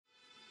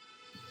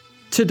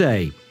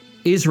Today,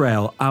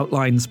 Israel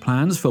outlines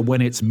plans for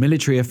when its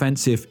military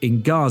offensive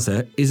in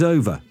Gaza is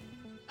over.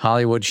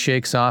 Hollywood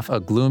shakes off a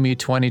gloomy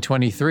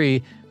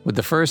 2023 with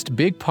the first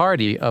big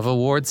party of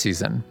award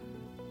season.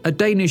 A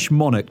Danish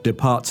monarch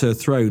departs her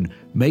throne,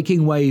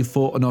 making way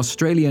for an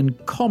Australian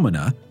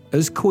commoner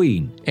as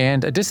queen.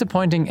 And a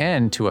disappointing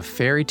end to a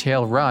fairy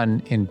tale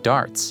run in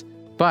darts.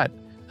 But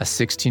a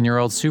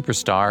 16-year-old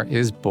superstar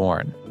is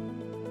born.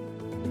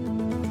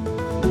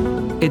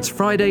 It's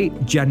Friday,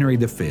 January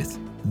the 5th.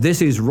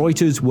 This is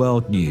Reuters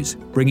World News,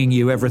 bringing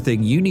you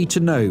everything you need to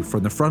know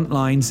from the front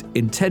lines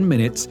in 10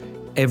 minutes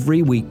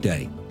every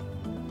weekday.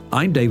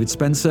 I'm David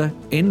Spencer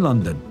in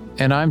London.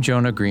 And I'm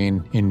Jonah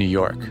Green in New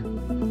York.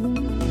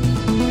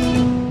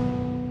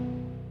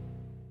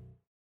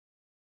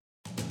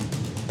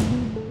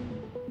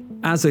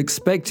 As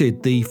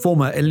expected, the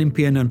former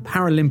Olympian and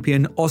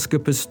Paralympian Oscar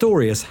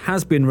Pistorius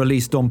has been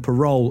released on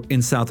parole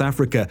in South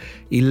Africa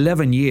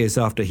 11 years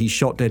after he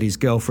shot dead his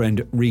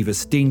girlfriend Reeva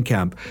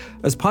Steenkamp.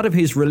 As part of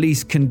his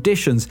release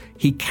conditions,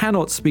 he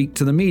cannot speak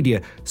to the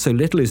media, so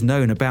little is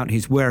known about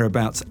his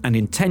whereabouts and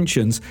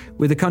intentions,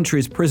 with the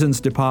country's prisons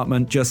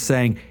department just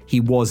saying he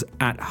was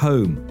at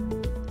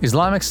home.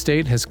 Islamic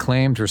State has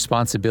claimed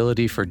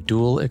responsibility for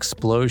dual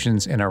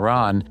explosions in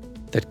Iran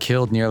that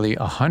killed nearly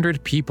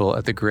 100 people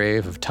at the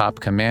grave of top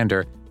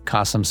commander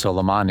Qasem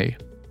Soleimani.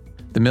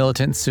 The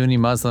militant Sunni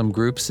Muslim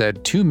group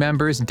said 2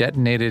 members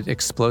detonated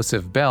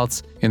explosive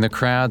belts in the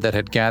crowd that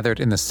had gathered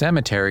in the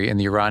cemetery in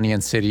the Iranian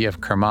city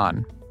of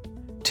Kerman.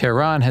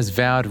 Tehran has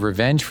vowed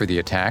revenge for the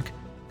attack,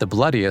 the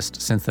bloodiest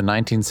since the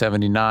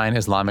 1979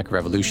 Islamic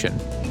Revolution.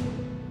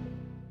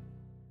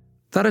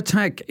 That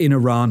attack in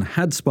Iran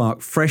had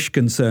sparked fresh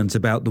concerns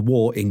about the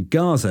war in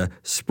Gaza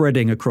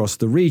spreading across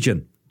the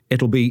region.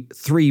 It'll be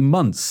 3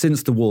 months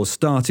since the war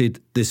started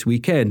this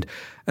weekend.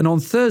 And on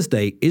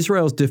Thursday,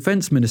 Israel's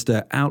defense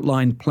minister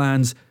outlined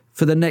plans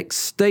for the next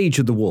stage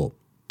of the war.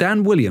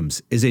 Dan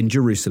Williams is in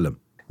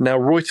Jerusalem. Now,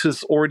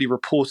 Reuters already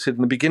reported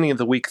in the beginning of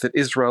the week that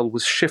Israel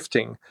was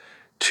shifting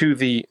to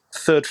the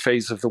third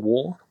phase of the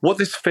war. What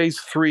this phase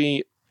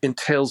 3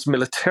 entails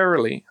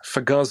militarily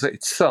for Gaza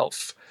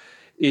itself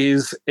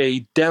is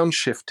a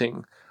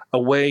downshifting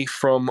away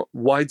from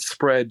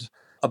widespread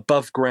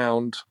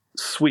above-ground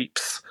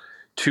sweeps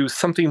to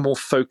something more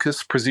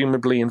focused,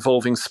 presumably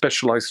involving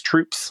specialized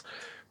troops,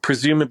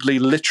 presumably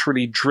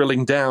literally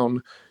drilling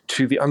down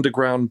to the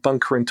underground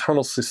bunker and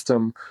tunnel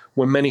system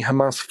where many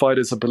Hamas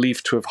fighters are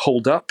believed to have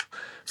holed up,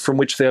 from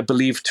which they are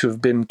believed to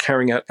have been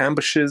carrying out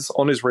ambushes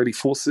on Israeli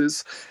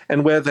forces,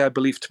 and where they are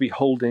believed to be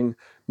holding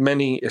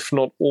many, if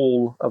not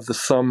all, of the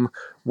some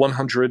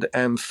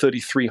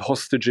 133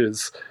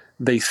 hostages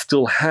they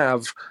still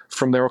have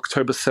from their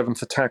October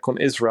 7th attack on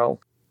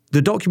Israel.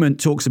 The document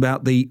talks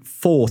about the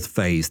fourth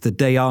phase, the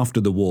day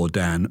after the war,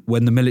 Dan,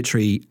 when the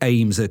military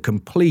aims are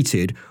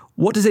completed.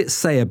 What does it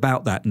say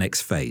about that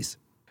next phase?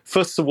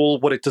 First of all,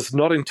 what it does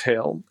not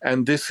entail,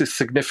 and this is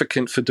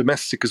significant for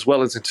domestic as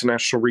well as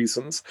international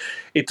reasons,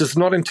 it does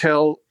not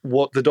entail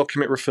what the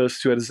document refers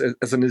to as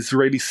an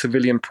Israeli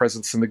civilian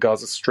presence in the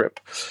Gaza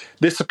Strip.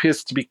 This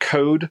appears to be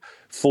code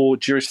for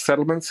Jewish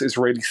settlements,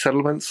 Israeli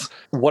settlements.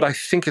 What I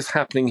think is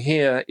happening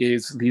here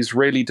is the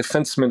Israeli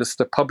defense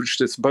minister published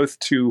this both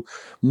to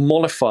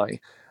mollify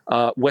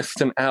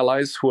Western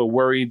allies who are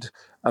worried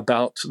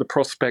about the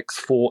prospects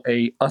for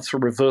a utter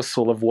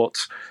reversal of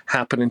what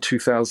happened in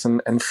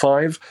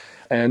 2005,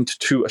 and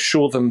to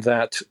assure them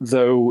that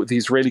though the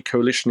Israeli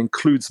coalition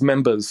includes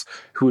members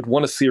who would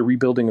want to see a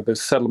rebuilding of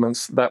those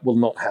settlements, that will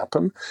not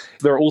happen.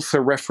 There are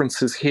also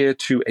references here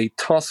to a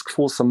task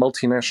force, a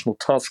multinational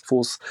task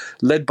force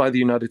led by the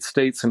United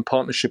States in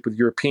partnership with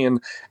European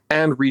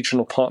and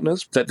regional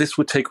partners, that this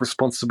would take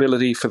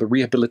responsibility for the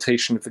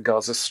rehabilitation of the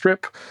Gaza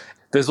Strip.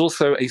 There's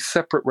also a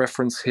separate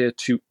reference here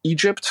to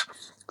Egypt,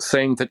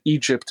 saying that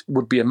Egypt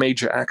would be a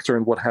major actor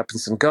in what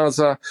happens in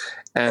Gaza,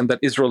 and that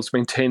Israel is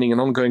maintaining an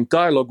ongoing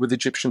dialogue with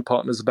Egyptian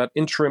partners about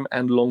interim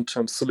and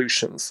long-term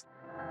solutions.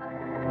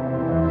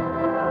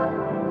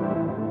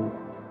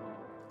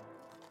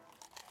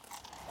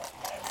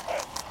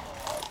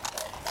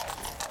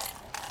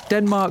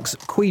 Denmark's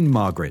Queen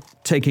Margaret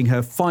taking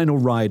her final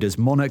ride as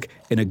monarch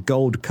in a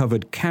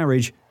gold-covered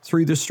carriage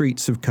through the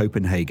streets of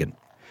Copenhagen.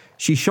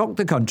 She shocked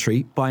the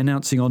country by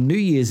announcing on New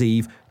Year's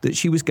Eve that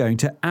she was going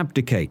to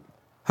abdicate.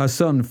 Her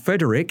son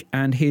Frederik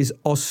and his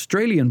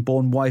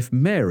Australian-born wife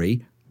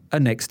Mary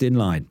are next in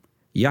line.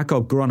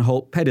 Jakob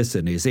Grønholt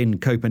Pedersen is in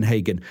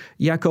Copenhagen.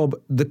 Jakob,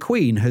 the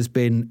Queen has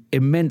been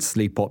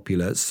immensely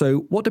popular,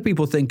 so what do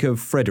people think of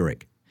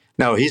Frederik?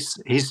 No,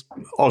 he's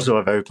also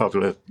a very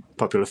popular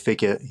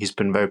figure. He's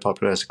been very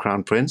popular as a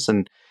crown prince,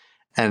 and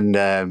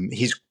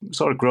he's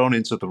sort of grown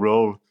into the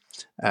role.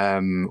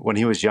 When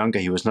he was younger,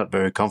 he was not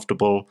very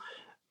comfortable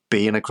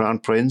being a crown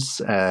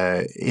prince.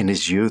 In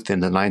his youth, in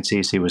the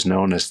 90s, he was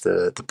known as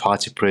the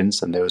party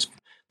prince, and there was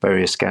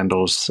various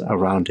scandals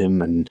around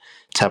him and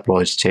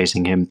tabloids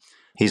chasing him.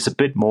 He's a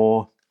bit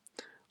more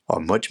or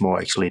much more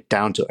actually,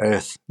 down to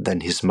earth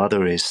than his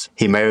mother is.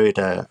 He married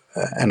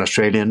an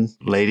Australian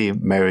lady,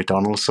 Mary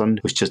Donaldson,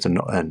 who's just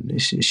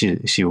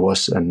she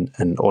was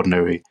an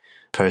ordinary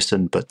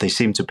person, but they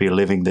seem to be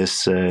living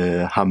this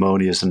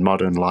harmonious and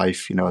modern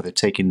life. They're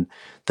taking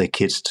their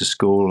kids to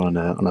school on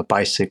a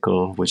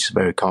bicycle, which is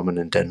very common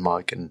in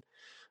Denmark, and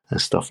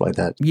stuff like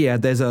that. Yeah,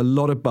 there's a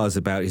lot of buzz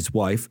about his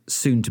wife,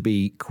 soon to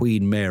be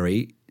Queen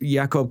Mary.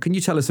 Jakob, can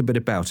you tell us a bit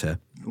about her?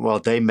 Well,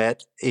 they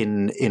met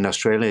in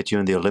Australia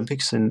during the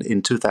Olympics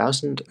in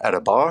 2000 at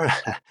a bar.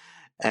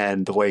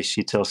 And the way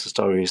she tells the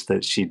story is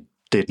that she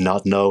did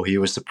not know he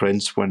was the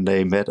prince when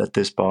they met at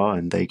this bar,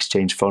 and they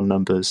exchanged phone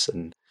numbers.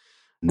 And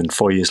then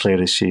 4 years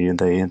later,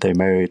 they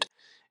married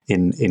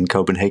in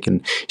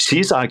Copenhagen.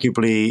 She's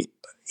arguably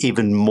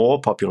even more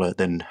popular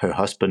than her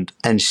husband,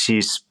 and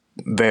she's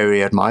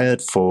very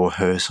admired for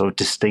her sort of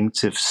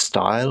distinctive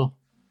style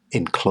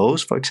in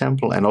clothes, for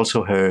example, and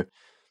also her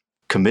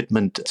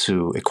commitment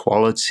to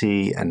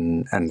equality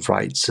and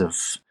rights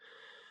of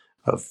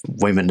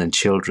women and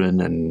children,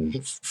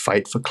 and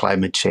fight for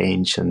climate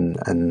change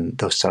and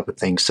those type of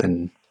things.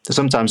 And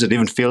sometimes it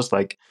even feels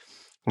like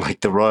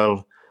the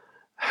royal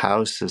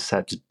house has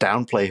had to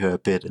downplay her a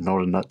bit in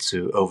order not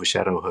to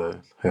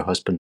overshadow her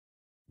husband.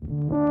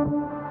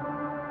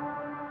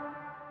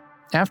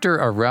 After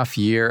a rough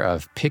year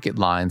of picket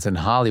lines in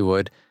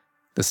Hollywood,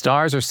 the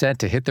stars are set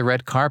to hit the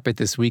red carpet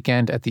this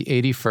weekend at the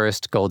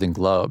 81st Golden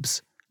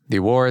Globes. The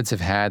awards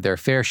have had their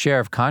fair share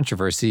of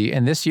controversy,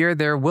 and this year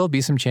there will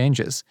be some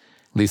changes.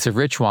 Lisa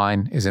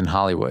Richwine is in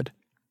Hollywood.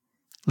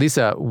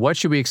 Lisa, what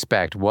should we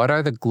expect? What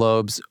are the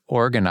Globes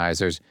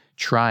organizers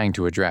trying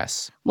to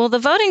address? Well, the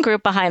voting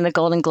group behind the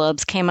Golden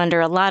Globes came under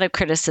a lot of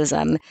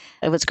criticism.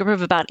 It was a group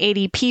of about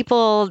 80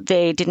 people.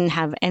 They didn't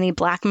have any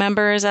Black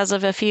members as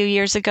of a few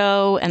years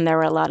ago, and there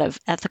were a lot of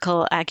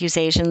ethical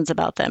accusations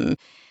about them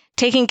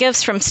taking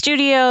gifts from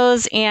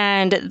studios,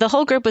 and the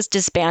whole group was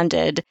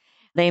disbanded.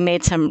 They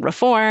made some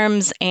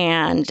reforms,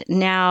 and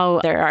now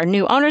there are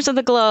new owners of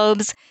the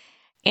Globes,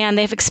 and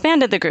they've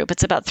expanded the group.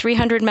 It's about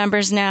 300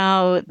 members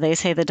now. They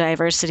say the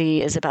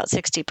diversity is about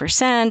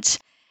 60%.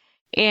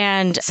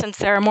 And since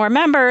there are more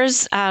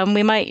members,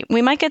 we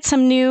might get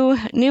some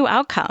new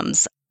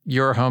outcomes.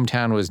 Your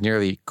hometown was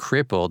nearly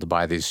crippled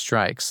by these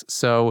strikes.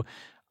 So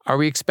are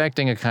we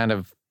expecting a kind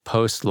of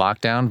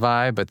post-lockdown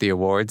vibe at the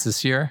awards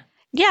this year?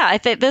 Yeah, I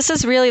think this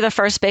is really the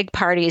first big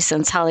party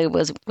since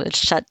Hollywood was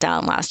shut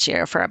down last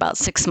year for about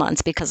 6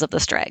 months because of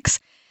the strikes.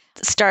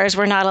 Stars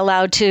were not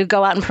allowed to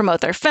go out and promote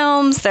their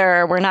films.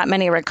 There were not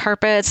many red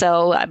carpets.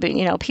 So,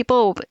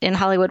 people in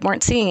Hollywood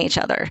weren't seeing each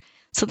other.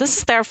 So this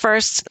is their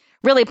first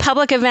really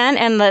public event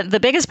and the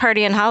biggest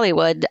party in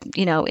Hollywood,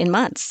 in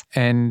months.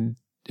 And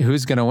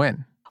who's going to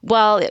win?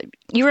 Well,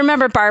 you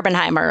remember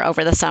Barbenheimer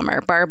over the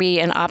summer.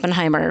 Barbie and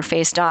Oppenheimer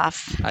faced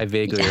off. I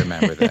vaguely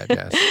remember that,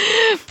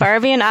 yes.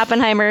 Barbie and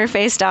Oppenheimer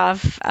faced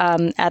off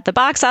at the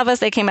box office.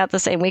 They came out the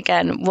same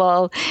weekend.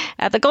 Well,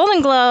 at the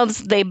Golden Globes,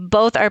 they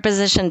both are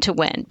positioned to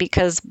win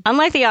because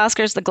unlike the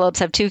Oscars, the Globes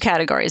have two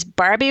categories.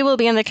 Barbie will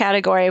be in the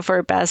category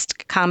for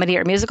Best Comedy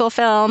or Musical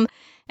Film,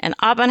 and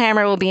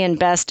Oppenheimer will be in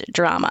Best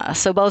Drama.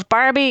 So both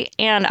Barbie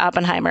and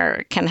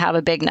Oppenheimer can have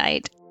a big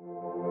night.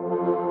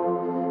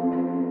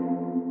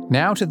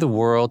 Now to the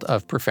world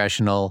of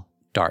professional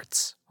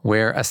darts,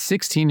 where a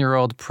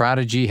 16-year-old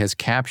prodigy has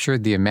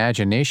captured the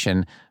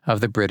imagination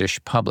of the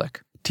British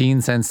public.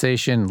 Teen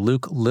sensation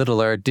Luke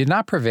Littler did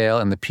not prevail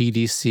in the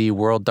PDC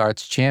World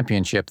Darts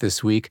Championship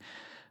this week,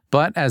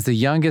 but as the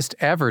youngest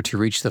ever to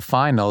reach the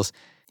finals,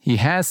 he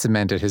has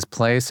cemented his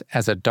place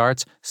as a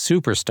darts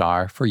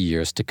superstar for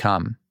years to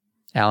come.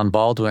 Alan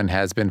Baldwin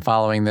has been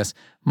following this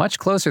much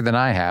closer than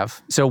I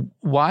have. So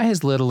why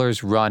has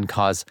Littler's run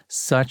caused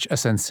such a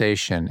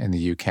sensation in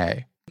the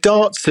UK?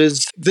 Darts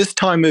is, this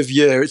time of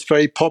year, it's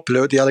very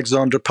popular at the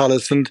Alexandra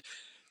Palace, and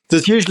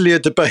there's usually a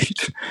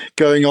debate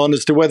going on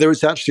as to whether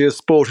it's actually a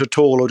sport at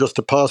all or just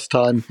a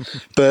pastime,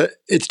 but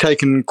it's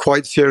taken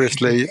quite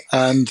seriously,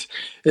 and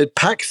it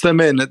packs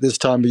them in at this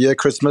time of year,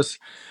 Christmas,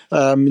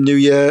 New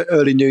Year,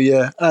 early New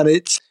Year, and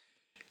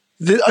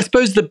I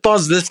suppose the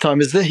buzz this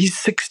time is that he's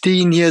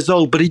 16 years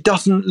old, but he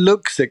doesn't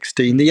look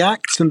 16. He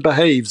acts and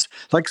behaves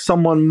like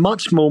someone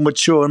much more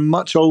mature and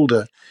much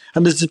older.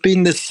 And there's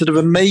been this sort of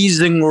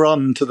amazing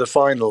run to the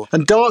final.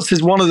 And darts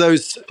is one of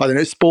those,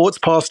 sports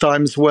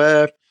pastimes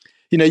where,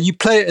 you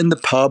play it in the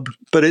pub,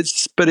 but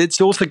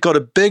it's also got a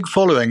big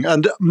following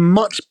and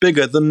much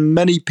bigger than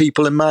many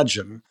people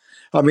imagine.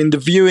 I mean, the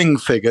viewing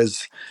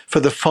figures for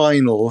the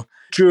final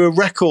drew a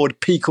record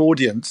peak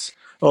audience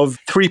of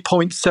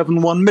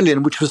 3.71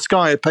 million, which for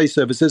Sky Pay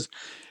Services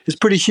is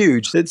pretty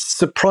huge. It's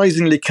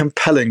surprisingly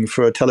compelling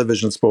for a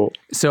television sport.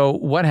 So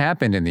what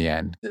happened in the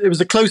end? It was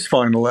a close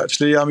final,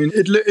 actually. I mean,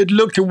 it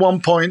looked at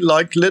one point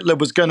like Littler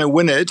was going to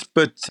win it,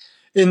 but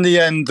in the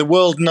end, the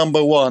world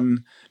number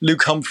one,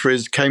 Luke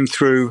Humphries, came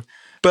through.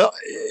 But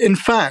in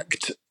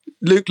fact,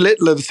 Luke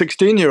Littler, the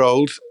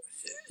 16-year-old,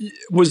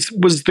 was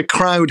the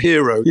crowd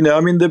hero.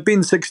 There've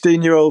been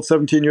 16-year-olds,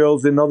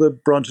 17-year-olds in other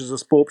branches of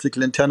sport,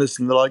 particularly in tennis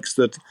and the likes,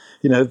 that,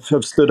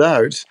 have stood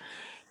out.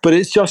 But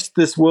it's just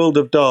this world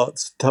of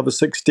darts to have a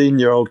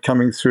 16-year-old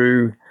coming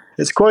through.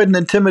 It's quite an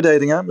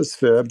intimidating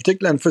atmosphere,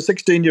 particularly for a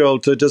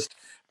 16-year-old to just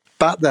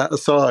bat that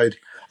aside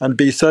and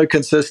be so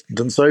consistent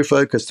and so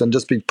focused and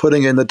just be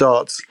putting in the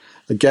darts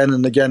again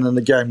and again and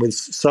again with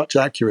such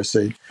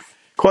accuracy.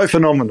 Quite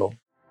phenomenal.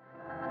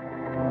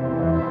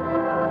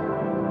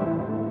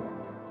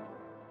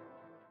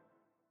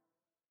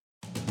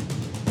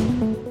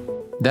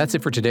 That's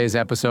it for today's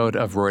episode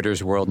of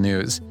Reuters World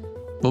News.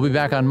 We'll be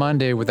back on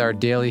Monday with our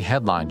daily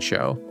headline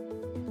show.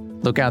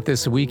 Look out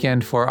this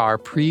weekend for our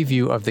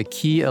preview of the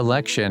key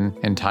election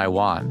in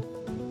Taiwan.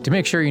 To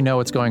make sure you know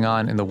what's going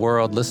on in the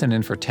world, listen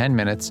in for 10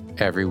 minutes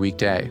every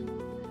weekday.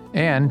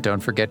 And don't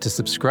forget to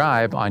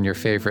subscribe on your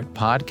favorite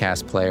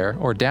podcast player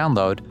or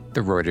download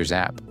the Reuters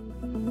app.